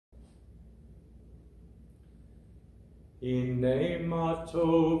הנה מה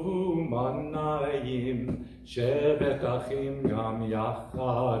טוב ומנעים, שבת אחים גם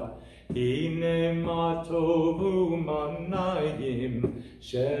יחד. הנה מה טוב ומנעים,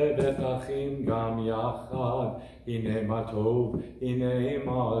 שבת אחים גם יחד. הנה מה טוב, הנה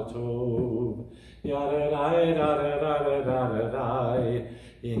מה טוב. ירדאי, ירדאי, ירדאי.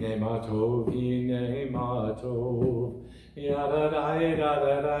 הנה מה טוב, הנה מה טוב. ירדאי,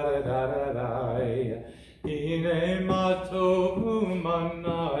 ירדאי, ירדאי. הנה מה טוב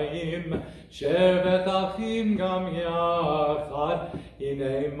ומנעים, שבת אחים גם יחד.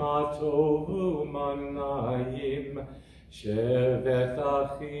 הנה מה טוב ומנעים, שבת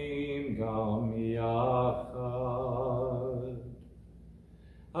אחים גם יחד.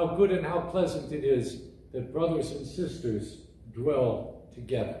 How good and how pleasant it is that brothers and sisters dwell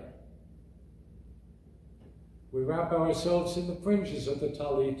together. We wrap ourselves in the fringes of the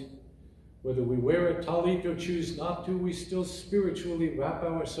talit. Whether we wear a talit or choose not to, we still spiritually wrap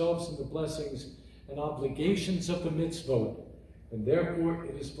ourselves in the blessings and obligations of the mitzvot, and therefore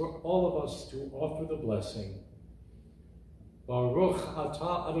it is for all of us to offer the blessing. Baruch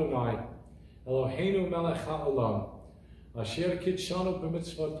atah Adonai, Eloheinu melech ha'olam, asher kitshanu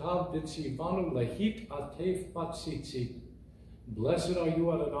b'mitzvotav v'tzivanu lehit atef batzitzit. Blessed are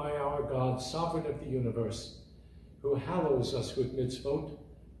you, Adonai, our God, sovereign of the universe, who hallows us with mitzvot,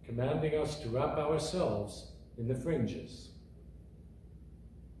 commanding us to wrap ourselves in the fringes.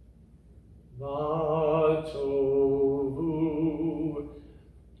 Vatovu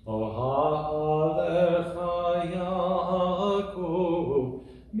ohalecha Yaakov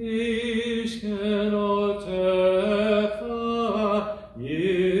mishkenotecha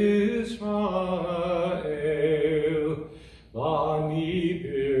Yisrael v'ani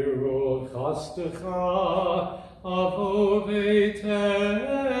birochastecha avo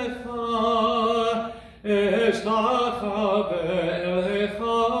beitecha eshacha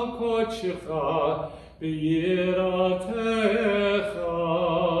ve'elecha kodshecha b'yiratecha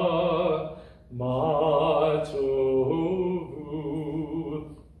ma tovu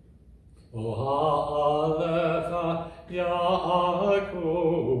ohalecha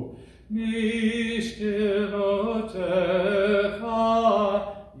Yaakov mishkenotecha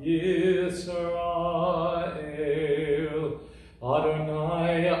Yisrael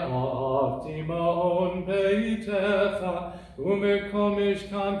Adonai avti ma'on beitecha umekom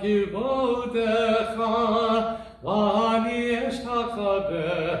mishkan kivodecha v'ani eshtachave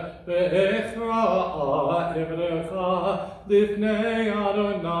be'echra evrecha lifnei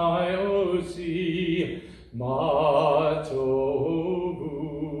Adonai osi ma tovu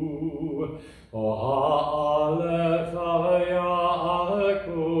ohalecha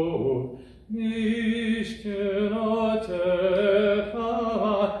Yaakov mishkenotecha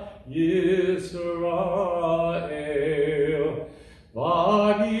Yisrael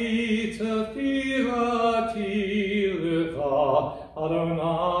v'ani tefilati lecha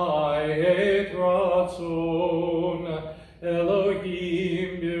Adonai et ratzon Elohim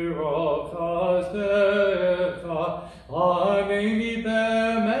birochatecha haneni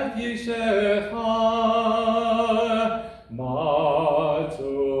be'emet yishecha ma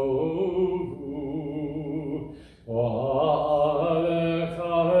tovu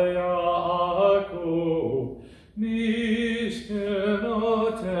ohalecha Yaakov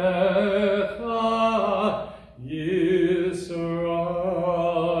mishkenotecha Yisrael.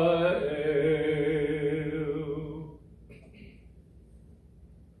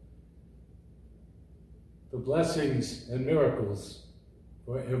 The blessings and miracles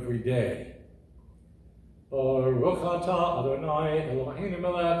for every day. Baruch atah Adonai Eloheinu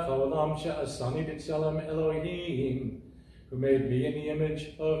melech haolam she'asani b'tzelem Elohim, who made me in the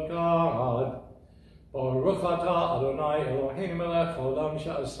image of God. Baruch atah Adonai Eloheinu melech haolam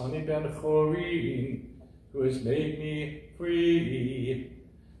she'asani ben chorin, who has made me free.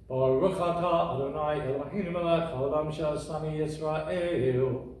 Baruch atah Adonai Eloheinu melech haolam she'asani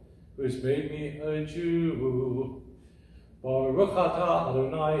Yisrael, who has made me a Jew. Baruch atah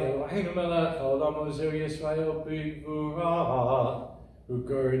Adonai Eloheinu melech haolam ozer Yisrael b'gvura, who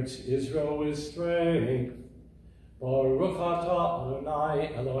girds Israel with strength. Baruch atah Adonai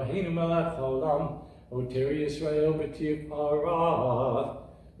Eloheinu melech haolam oter Yisrael b'tifara,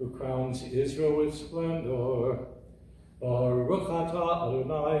 who crowns Israel with splendor. Baruch atah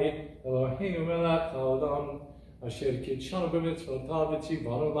Adonai Eloheinu melech haolam asher kitshanu b'mitzvotav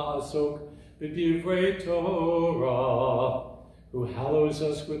v'tzivanu la'asok b'divrei Torah, who hallows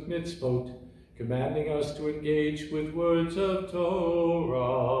us with mitzvot, commanding us to engage with words of Torah.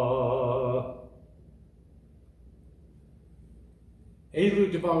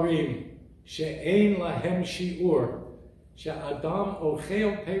 Elu devarim she'ein lahem shi'ur she'adam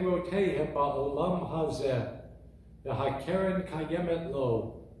ochel peroteh ba'olam hazeh, v'hakeren kayemet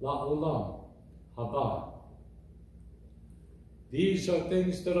lo la'olam haba. These are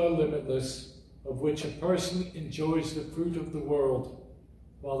things that are limitless, of which a person enjoys the fruit of the world,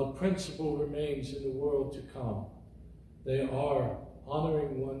 while the principle remains in the world to come. They are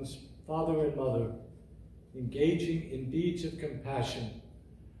honoring one's father and mother, engaging in deeds of compassion,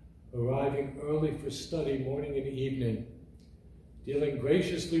 arriving early for study morning and evening, dealing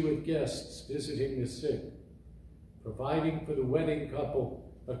graciously with guests visiting the sick, providing for the wedding couple,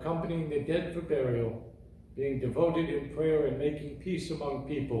 accompanying the dead for burial, being devoted in prayer and making peace among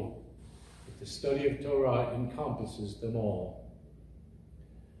people. But the study of Torah encompasses them all.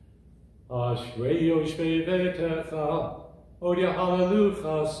 Ashrei yoshvei beitecha, od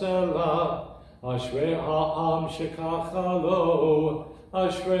yahalelucha selah, Ashrei ha'am shekacha lo,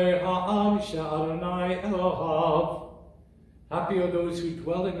 Ashrei ha'am she'Adonai Elohav. Happy are those who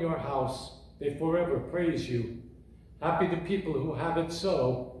dwell in your house, they forever praise you. Happy the people who have it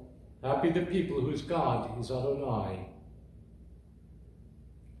so, happy the people whose God is Adonai.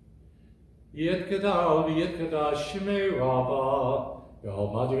 Yet gadal v'yet gadash shemei rabba,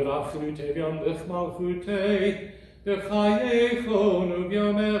 v'hol madirach chilutei v'yamlich malchutei, v'chayechon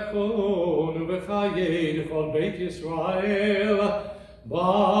u'v'yamechon u'v'chayei d'chol Beit Yisrael,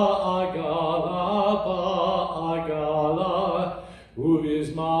 ba'agala,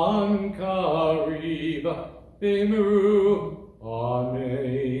 u'vizman karib, b'meru.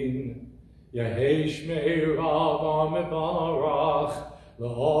 Amen. Yehei Shmei Rav Mevarach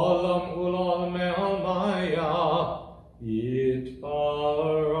L'olam Ulam Me'almaya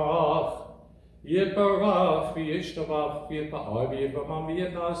Yitbarach Yitbarach V'yishtabach V'yitba'ar V'yitbamam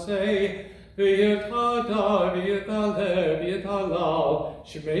V'yitnaseh V'yithadar V'yitalev V'yithalal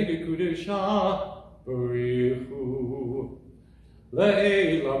Shmei D'Kudusha B'richu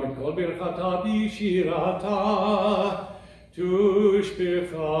Le'elam Mikol Birchata B'shirata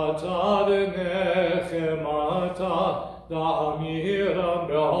Tushbirchata D'nechemata Da'amiram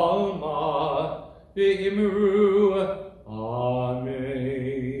Be'alma V'imru. Amen.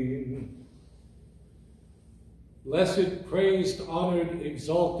 Blessed, praised, honored,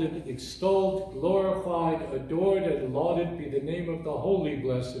 exalted, extolled, glorified, adored, and lauded be the name of the Holy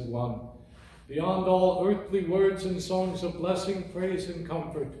Blessed One, beyond all earthly words and songs of blessing, praise, and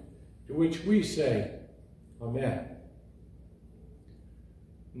comfort, to which we say, Amen.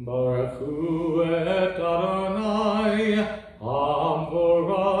 Baruch hu et Adonai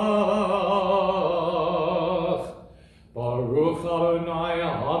Hamvorach. Baruch Adonai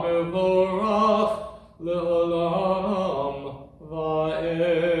Hamevorach Le'olam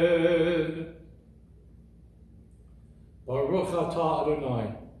Va'ed. Baruch atah Adonai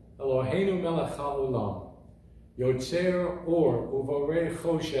Eloheinu melech ha'olam, Yotzer or uvorei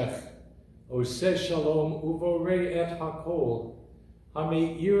choshech, Oseh shalom uvorei et hakol,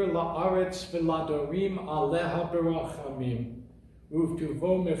 Hameir la'aretz v'ladarim aleha berachamim,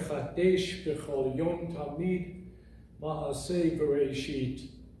 uvtuvo mechadesh b'chol yom tamid ma'aseh bereshit.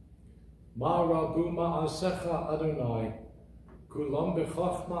 Ma rabu ma'asecha Adonai, kulam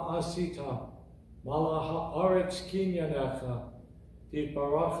b'chachma asita, mala ha'aretz kinyanecha,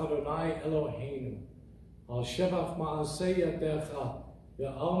 Yitbarach Adonai Eloheinu, al shevach ma'aseh yadecha,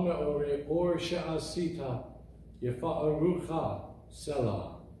 ve'al me'orei or she'asita, yefa'arucha selah.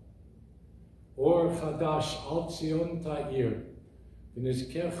 Or chadash al tzion ta'ir,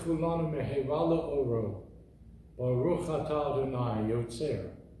 v'nizkechu lanu mehera le'oro, baruch atah Adonai yotzer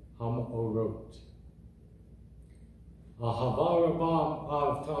ha'orot. Ahava rabah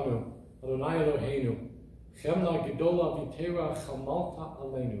ahavtanu, Adonai Eloheinu, Chemla gedola v'tera chamalta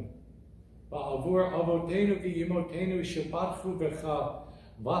aleinu. Ba'avur avotenu v'yimotenu shebatchu b'cha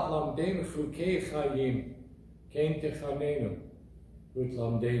v'atlamdenu chukei chayim kein techanenu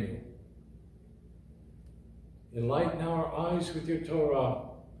v'tlamdenu. Enlighten our eyes with your Torah.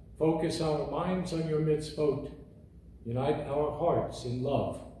 Focus our minds on your mitzvot. Unite our hearts in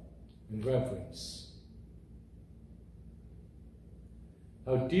love and reverence.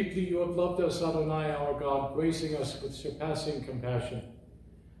 How deeply you have loved us, Adonai, our God, gracing us with surpassing compassion.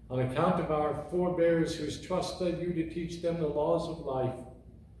 On account of our forebears whose trust led you to teach them the laws of life,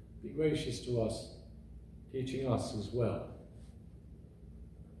 be gracious to us, teaching us as well.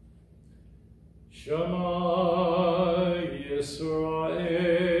 Shema Yisrael,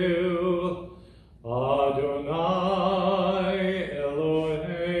 Adonai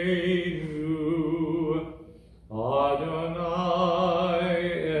Eloheinu, Adonai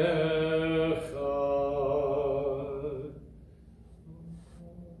Echad.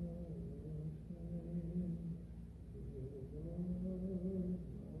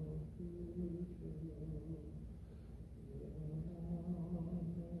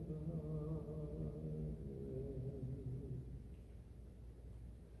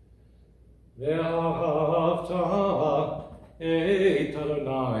 ואהבת את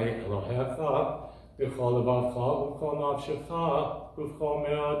אדוני אלוהיך בכל לבבך ובכל נפשך ובכל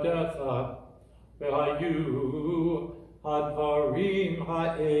מאודיך, והיו הדברים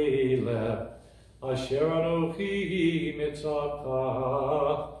האלה אשר אנוכי מצווך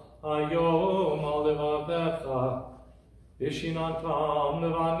היום על לבביך, ושיננתם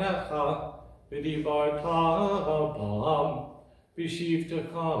לבניך, ודיברת בם,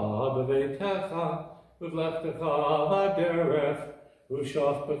 ושבתך בביתך, ובלכתך בדרך,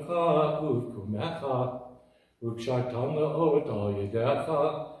 ושכבך ובקומך, וקשרתם לאות על ידיך,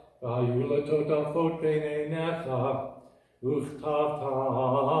 והיו לטוטפות בין עיניך,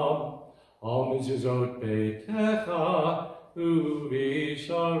 וכתבתם על מזוזות ביתך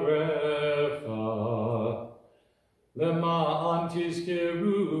ובשעריך. למען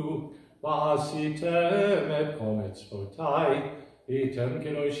תזכרו ועשיתם את כל מצוותיי, והייתם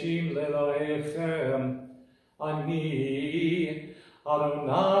קדושים לאלוהיכם. אני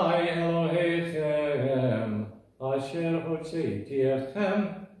אדוני אלוהיכם, אשר הוצאתי אתכם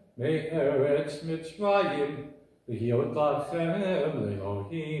מארץ מצרים, להיות לכם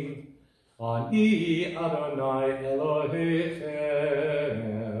לאלוהים. אני אדוני אלוהיכם.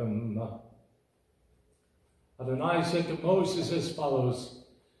 Adonai said to Moses as follows,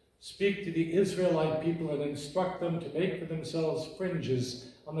 "Speak to the Israelite people and instruct them to make for themselves fringes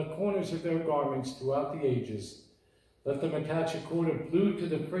on the corners of their garments throughout the ages. Let them attach a cord of blue to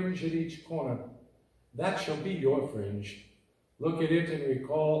the fringe at each corner. That shall be your fringe. Look at it and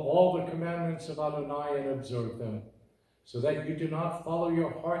recall all the commandments of Adonai and observe them, so that you do not follow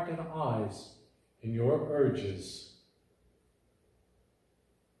your heart and eyes in your urges."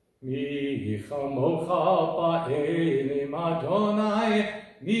 Mi chamocha ba'elim Adonai,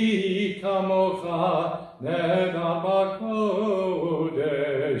 mi kamocha nega b'kodesh.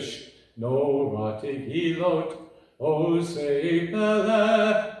 Nora tehilot, osei pele,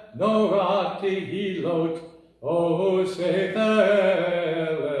 nora tehilot, osei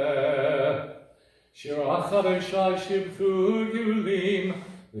pele. Shira chadasha shivchu yulim,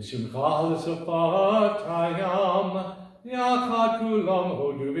 v'shimcha l'safat hayam. Yachad kulam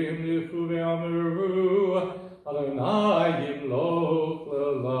hoduvim lichu ve'amru, Adonai yimloch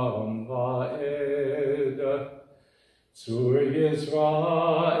le'olam va'ed. Tzur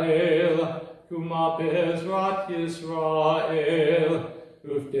Yisrael, kuma be'ezrat Yisrael,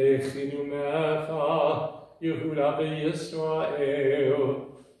 uvdechinu mecha, Yehuda ve'Yisrael.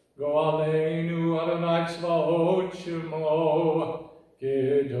 Go aleinu Adonai tzvaot shemo,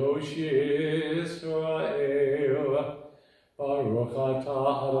 Kedosh Yisrael. Baruch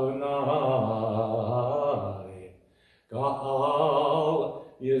atah Adonai, Ga'al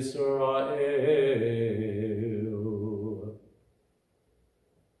Yisrael.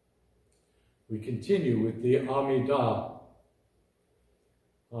 We continue with the Amidah.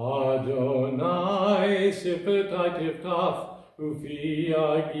 Adonai sipetai tiftach, ufi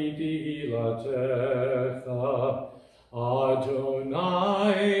agidi ilatecha.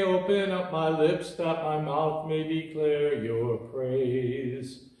 Adonai, open up my lips that my mouth may declare your praise.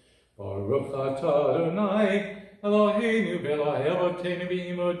 Baruch atah Adonai, Eloheinu v'Elohei Avotenu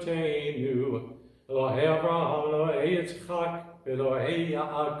v'Imotenu, Elohei Avraham, Elohei Yitzchak, v'Elohei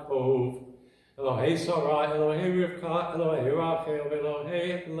Yaakov, Elohei Sarah, Elohei Rivka, Elohei Rachel, v'Elohei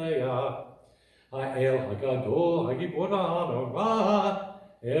Leah, Ha'el HaGadol, HaGibor HaNorah,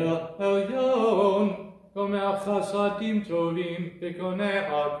 El Elyon, Gomer chasadim tovim, v'koneh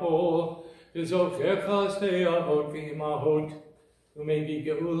hakol, v'zocher chasdei avot v'imahot, u'mevi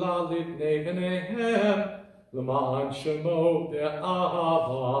geula livnei v'nehem, l'ma'an shemo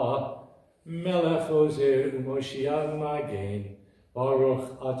be'ahava, melech ozer u'moshiach magen, Baruch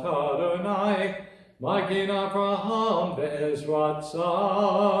atah Adonai, magen Avraham ve'ezrat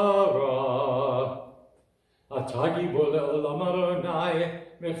Sarah. Atah gibor le'olam Adonai,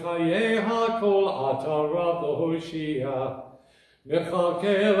 Mechayeh hakol atah Rav l'hoshia,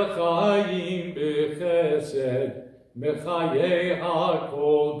 Mechalkel chayim b'chesed, Mechayeh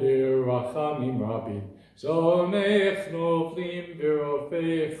hakol b'rachamim rabim, Zonech noflim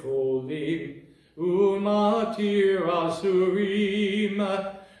b'rofei cholim, Umatir asurim,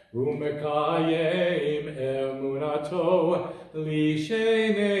 Umekayim emunato,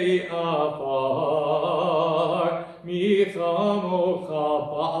 Lishenei afar, Michamocha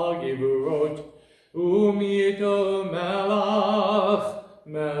ba'al gevurot, Umito melach,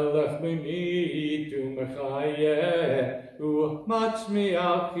 Melech memit umechayeh,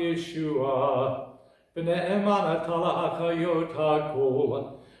 Umatzmiach Yeshua, B'ne'eman atala hachayot hakol,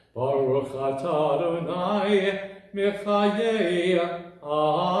 Baruch atah Adonai, Mechayeh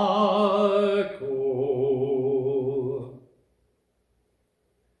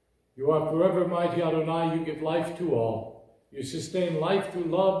Almighty Adonai, you give life to all. You sustain life through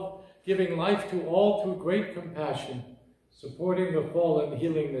love, giving life to all through great compassion, supporting the fallen,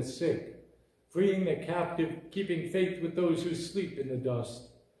 healing the sick, freeing the captive, keeping faith with those who sleep in the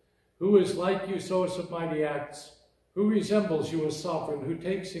dust. Who is like you, source of mighty acts? Who resembles you, a sovereign who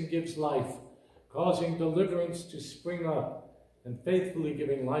takes and gives life, causing deliverance to spring up, and faithfully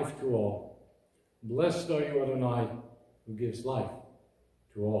giving life to all? Blessed are you, Adonai, who gives life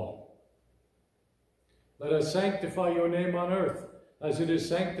to all. Let us sanctify your name on earth, as it is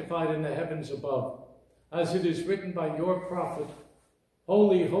sanctified in the heavens above, as it is written by your prophet.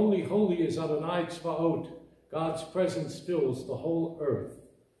 Holy, holy, holy is Adonai Tzvaot. God's presence fills the whole earth.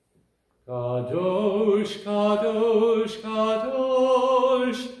 Kadosh, Kadosh,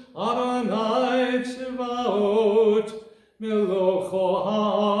 Kadosh, Adonai Tzvaot, Melocho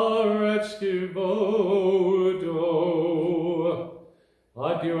haaretz kivodo.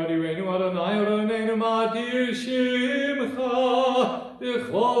 Adir adirenu Adonai Adonai Adir Shimcha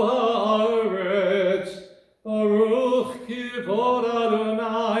B'chol haaretz. Baruch kivod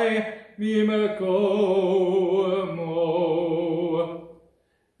Adonai mimakomo.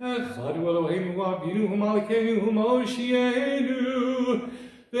 Echad hu Eloheinu Abinu hu Malkeinu hu Moshienu.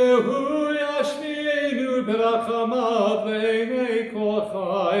 Vehu yashmienu berachamav le'nei kol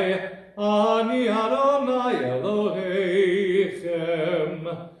chai. Ani Adonai Elohechem.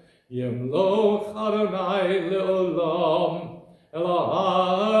 Yemloch Adonai le'olam.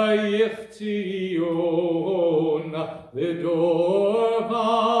 Elohai Tzion Lidor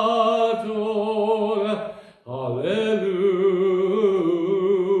Vador. Hallelujah.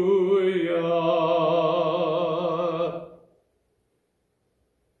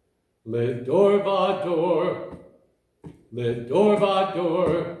 Lidor Vador. Lidor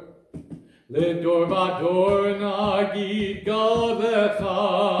Vador. Lidor Vador Nagid Galecha.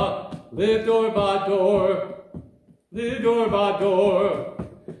 Lidor Vador. Lidor Vador,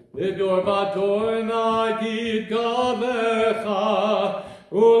 Lidor Vador Nagid Galecha,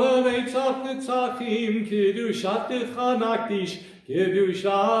 Ulenetzach Netzachim, Kiddushatecha Nakdish,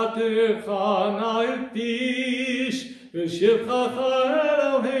 Kiddushatecha Nakdish, V'shivchacha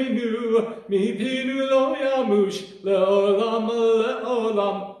Eloheinu, Mipinu lo yamush, Le'olam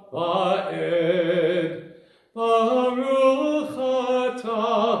le'olam va'ed. Baruch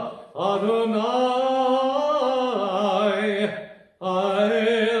atah Adonai,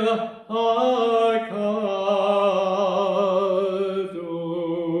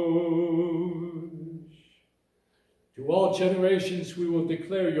 to all generations we will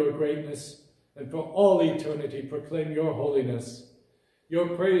declare your greatness, and for all eternity proclaim your holiness. Your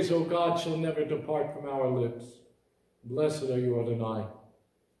praise, O God, shall never depart from our lips. Blessed are you, Adonai,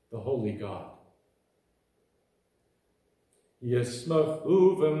 the holy God.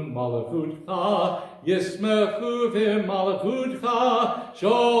 Yismachu v'malachutcha, Yismachu v'malachutcha,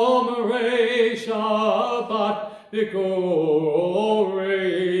 Shomerei Shabbat v'korei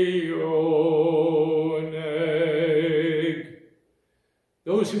oneg.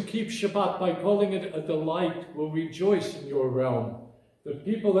 Those who keep Shabbat by calling it a delight will rejoice in your realm. The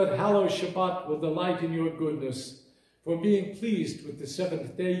people that hallow Shabbat will delight in your goodness. For being pleased with the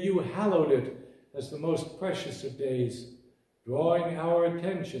seventh day, you hallowed it as the most precious of days, drawing our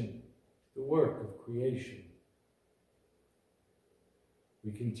attention to the work of creation.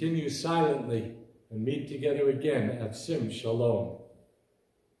 We continue silently and meet together again at Sim Shalom.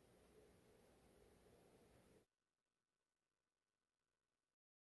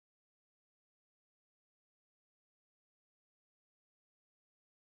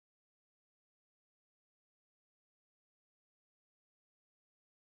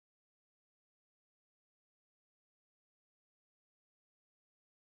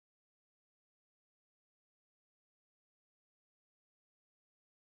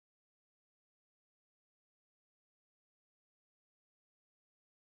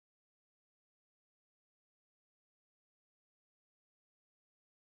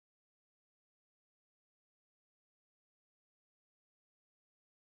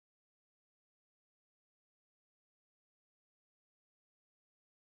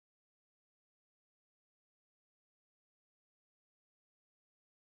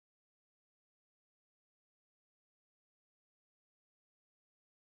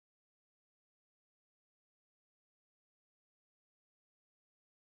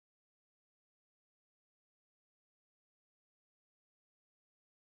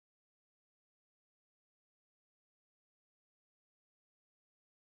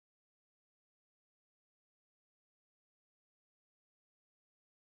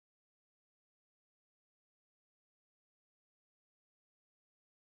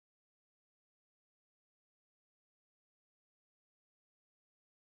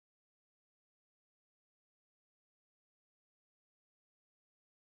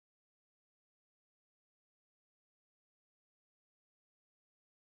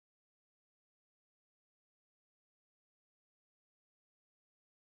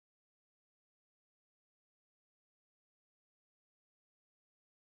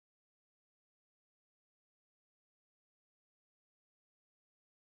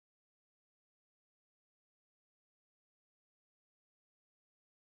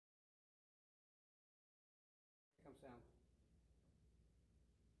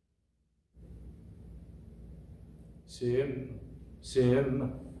 sim,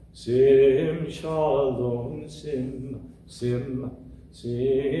 sim, sim, shalom, sim, sim,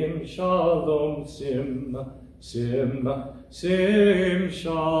 sim, shalom, sim, sim, sim,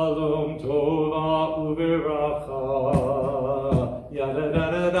 shalom, tova uveracha. Yada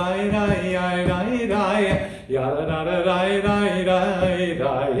da da da da da da da. Yada da da da da da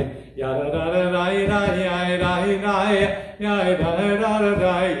da. Yada da da da da da da. Yada da da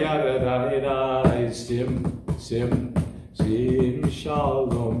da yada da da. Sim, sim, sim,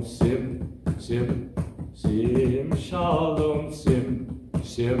 shalom, sim, sim, sim, shalom, sim,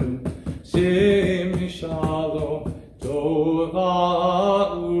 sim, sim, shalom,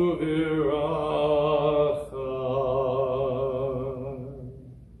 tova uveracha.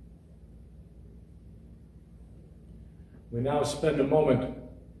 We now spend a moment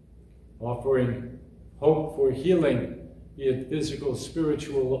offering hope for healing, be it physical,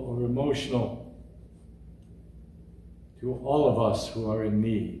 spiritual, or emotional, to all of us who are in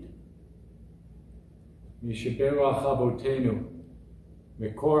need. Mishaberach Abotenu,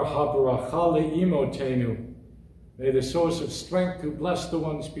 Mekor Habaracha Le'imotenu. May the source of strength who bless the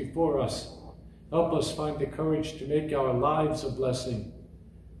ones before us help us find the courage to make our lives a blessing.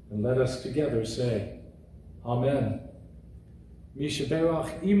 And let us together say, Amen.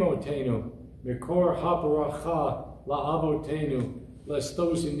 Mishaberach Imotenu, Mekor Habaracha La'avotenu. Bless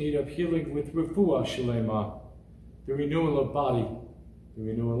those in need of healing with refuah shlema, the renewal of body, the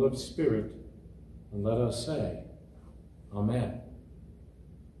renewal of spirit. And let us say, Amen.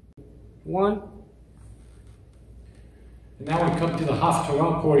 One. And now we come to the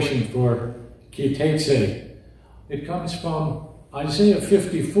Haftarah portion for Ki Tetzei. It comes from Isaiah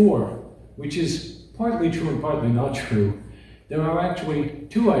 54, which is partly true and partly not true. There are actually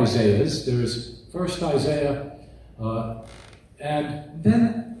two Isaiahs. There's first Isaiah, and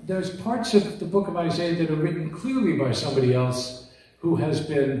then there's parts of the book of Isaiah that are written clearly by somebody else who has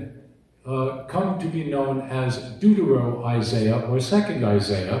been come to be known as Deutero-Isaiah or second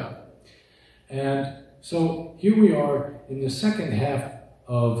Isaiah. And so here we are in the second half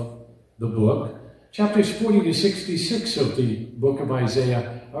of the book. Chapters 40 to 66 of the book of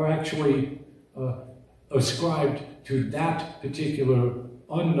Isaiah are actually ascribed to that particular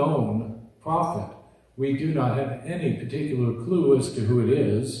unknown prophet. We do not have any particular clue as to who it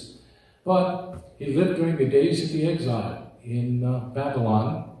is, but he lived during the days of the exile in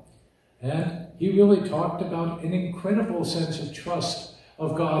Babylon, and he really talked about an incredible sense of trust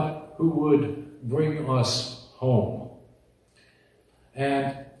of God who would bring us home.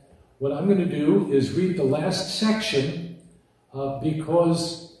 And what I'm going to do is read the last section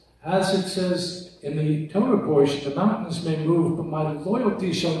because, as it says in the Torah portion, the mountains may move, but my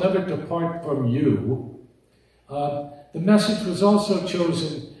loyalty shall never depart from you. The message was also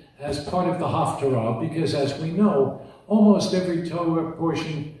chosen as part of the Haftarah because, as we know, almost every Torah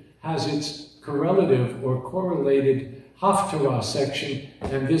portion has its correlative or correlated Haftarah section,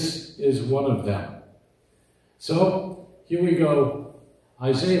 and this is one of them. So, here we go.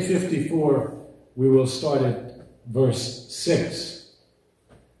 Isaiah 54, we will start at verse 6.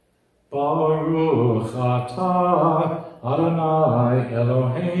 Baruch atah Adonai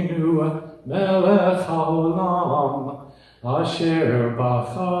Eloheinu melech haolam asher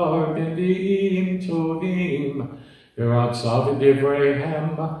bachar b'nbi'im tovim v'ratzav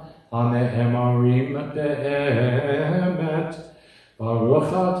v'divreihem הנאמרים באמת. ברוך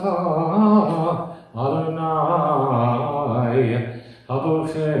אתה אדוני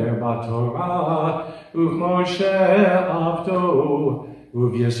הבוחר בתורה ובמשה עבדו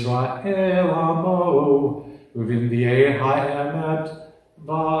ובישראל עמו ובנביאי האמת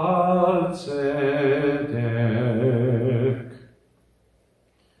בצדק.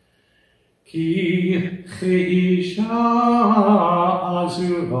 כי אישה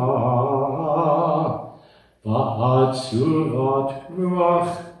עזובה ועצובת רוח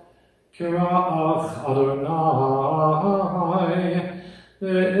כרח אדוני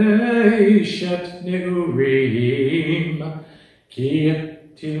ואשת נעורים כי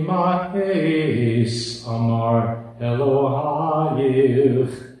תימאס אמר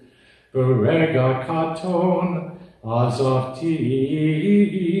אלוהיך ברגע קטון עזבתיך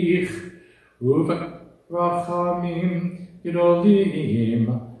וברחמים גדולים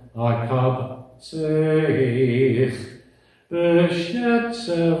אקבצך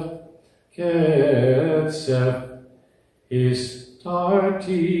בשצף קצף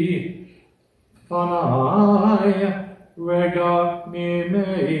הסתרתי פני רגע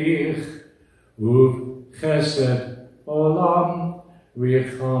ממך ובחסד עולם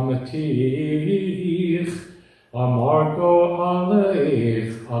ריחמתיך אמר כה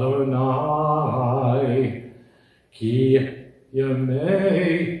עליך אדוני Ki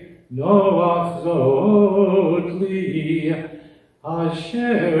yemei Noach li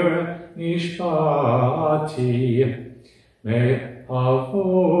asher nishbati me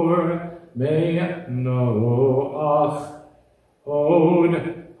avor me Noach od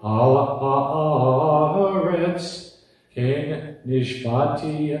al haaretz ken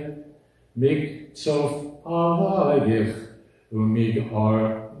nishbati mikzof alayich umig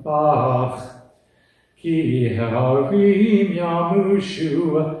bach ki harim yamushu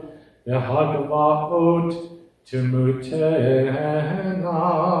v'hagvaot temutena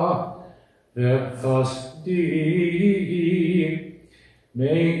v'chasdi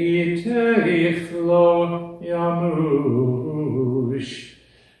me'iterich lo yamush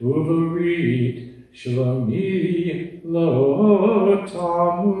uverit shlomi lo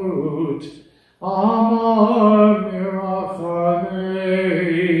tamut amar mirachanech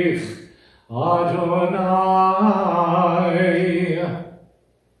Adonai.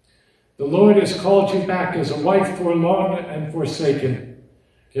 The Lord has called you back as a wife forlorn and forsaken.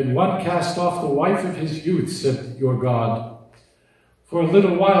 Can one cast off the wife of his youth, said your God. For a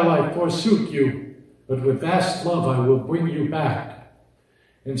little while I forsook you, but with vast love I will bring you back.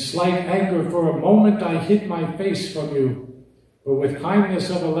 In slight anger for a moment I hid my face from you, but with kindness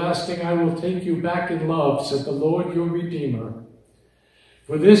everlasting I will take you back in love, said the Lord your Redeemer.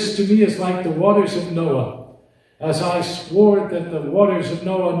 For this to me is like the waters of Noah, as I swore that the waters of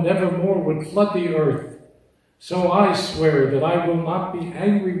Noah never more would flood the earth. So I swear that I will not be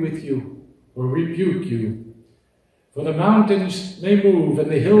angry with you or rebuke you. For the mountains may move and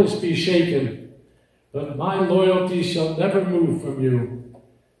the hills be shaken, but my loyalty shall never move from you,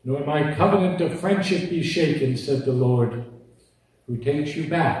 nor my covenant of friendship be shaken, said the Lord, who takes you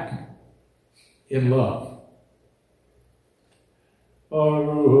back in love.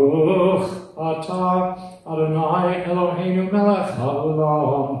 Baruch atah Adonai Eloheinu melech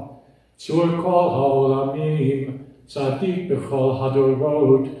haolam, tzur kol haolamim, tzadik b'chol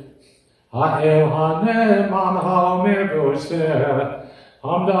hadorot, ha'el ha'ne'eman ha'omer v'oser,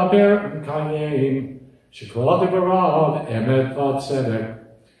 ha'mdaber m'kayim, shekol devarav emet v'tzedek,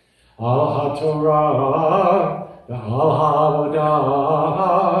 al ha'torah ve'al ha'avodah,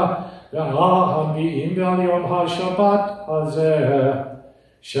 ve'al ha'mi'im ve'al yom ha'shabbat hazeh,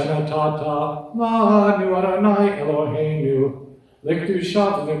 Shenatata lanu Adonai Eloheinu,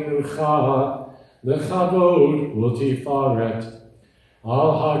 lekdushat v'menucha, lechavod ultifaret.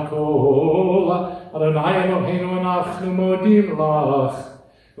 Al hakol Adonai Eloheinu anachnu modim lach,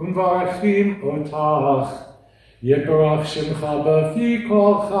 umvarachim otach. Yekarach shemcha b'fi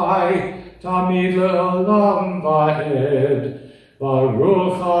kol chai, tamid le'olam va'ed.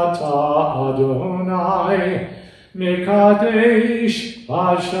 Baruch atah Adonai, Mekadesh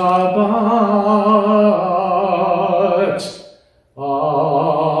HaShabbat.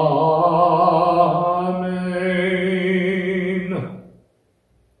 Amen.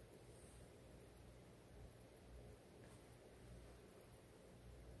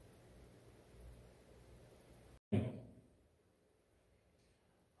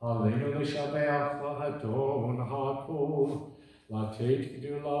 Aleinu l'shabeach la'adon ha'kol, la'tet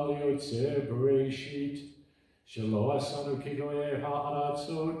gdula li'yotzeh b'reishit, Shelo asanu kigoyeh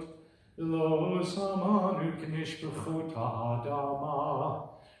ha'aratzot, Lo samanu k'nishbachot ha'adama,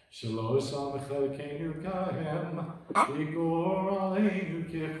 Shelo sam chelkeinu kahem, Igor aleinu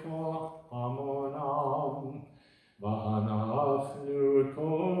kechol hamonam, Va'anachnu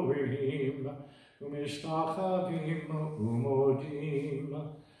korim, Umishtachavim umodim,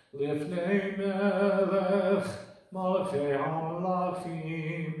 Lifnei melech, Malchei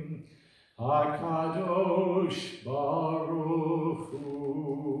hamlachim, HaKadosh Baruch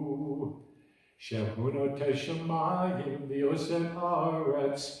Hu, Shehunot Hashemayim v'yosef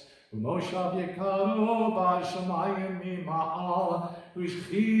haaretz, U'moshav Yekaro b'Hashemayim mima'al,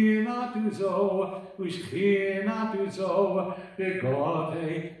 U'shchinatu zo,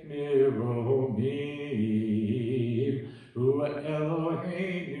 B'govei miromim,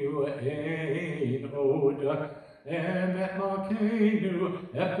 U'Eloheinu ein od, Emet Malkeinu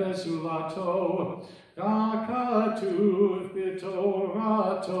Epesulato, Kakatuv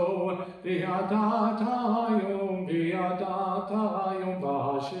B'Torato, V'yadatayom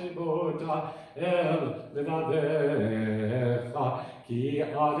V'hashibota El Levadecha, Ki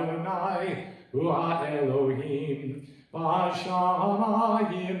Adonai Hu HaElohim,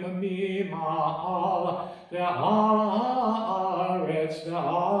 V'Hashamayim Mima'al, V'Haaretz,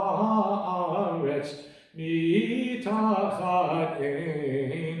 Mitachat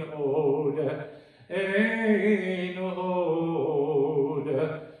ein od,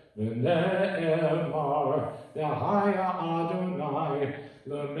 v'ne'emar, V'haya Adonai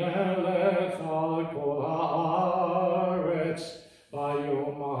lemelech al kol haaretz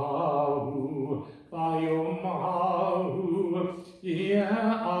bayom hahu yeh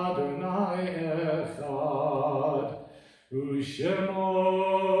Adonai echad u'shemo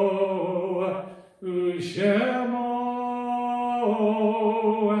echad.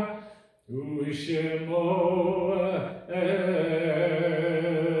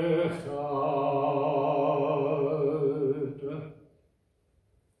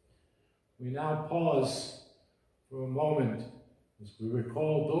 We now pause for a moment as we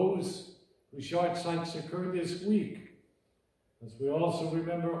recall those whose yahrzeits occurred this week, as we also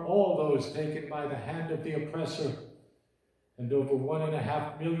remember all those taken by the hand of the oppressor, and over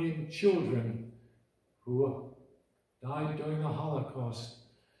 1.5 million children who died during the Holocaust,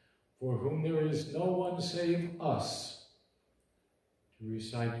 for whom there is no one save us to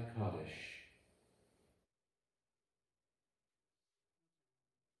recite Kaddish.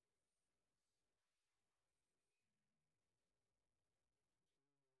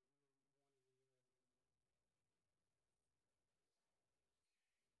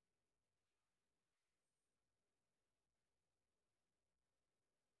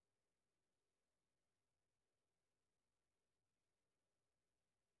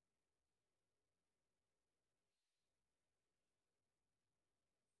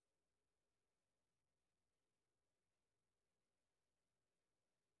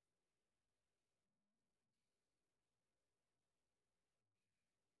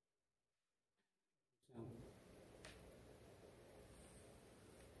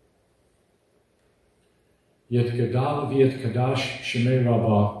 Yet Gadal v'yet Kadash Shemei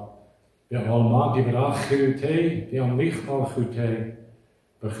Rabbah, Be'olma Divrach Chirutei, Ve'amlich Malchutei,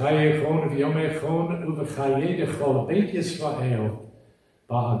 B'chaye Chon v'yomei Chon, U'v'chaye Dechol Beit Yisrael,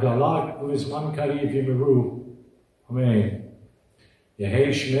 Ba'agalag U'v'zman Kariv Yimeru. Amen. Yehei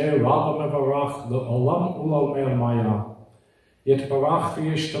Shmei Rabbah Mevarach, Le'olam U'l'omer Maya, Yet Barach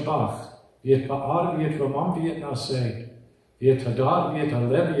v'yishtabach, Yet Ba'ar v'yet Ramam v'yet Naseh, Yet Hadar v'yet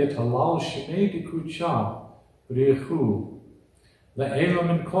Alev v'yet Halal Shemei Dekucha, Richu, Le'elam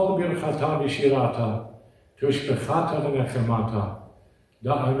and Kol Birchata V'shirata, Tushbechata V'nechemata,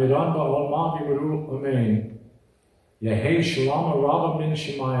 Da'amiran Ba'olma V'meru Amen. Yehei Shalom Rabba Min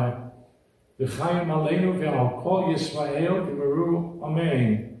Shemaya, V'chayim Aleinu V'al Kol Yisrael V'meru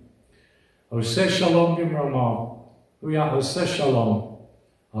Amen. Oseh Shalom V'mrama, Huya Oseh Shalom,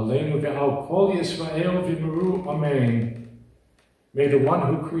 Aleinu V'al Kol Yisrael V'meru Amen. May the one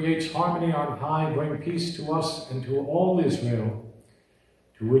who creates harmony on high bring peace to us and to all Israel,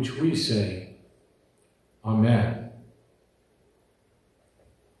 to which we say, Amen.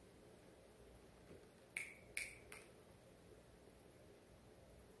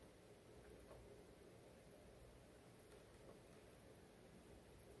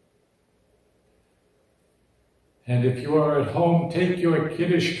 And if you are at home, take your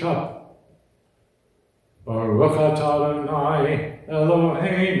Kiddush cup. Baruch atah Adonai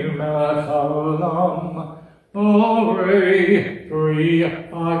Eloheinu melech haolam, borei pri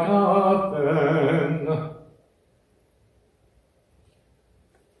hagafen.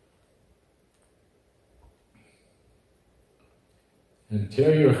 And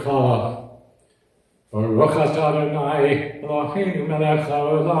tear your challah. Baruch atah Adonai Eloheinu melech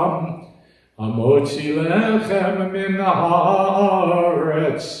haolam, hamotzi lechem min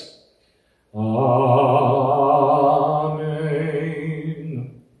haaretz. Amen.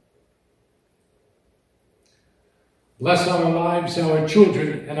 Bless our lives, our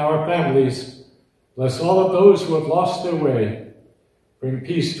children, and our families. Bless all of those who have lost their way. Bring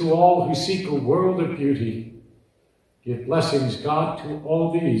peace to all who seek a world of beauty. Give blessings, God, to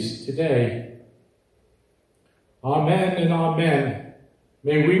all these today. Amen and amen.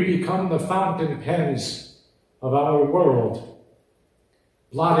 May we become the fountain pens of our world,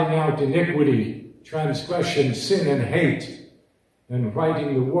 blotting out iniquity, transgression, sin, and hate, and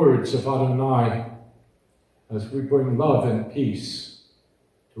writing the words of Adonai as we bring love and peace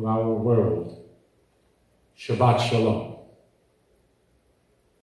to our world. Shabbat Shalom.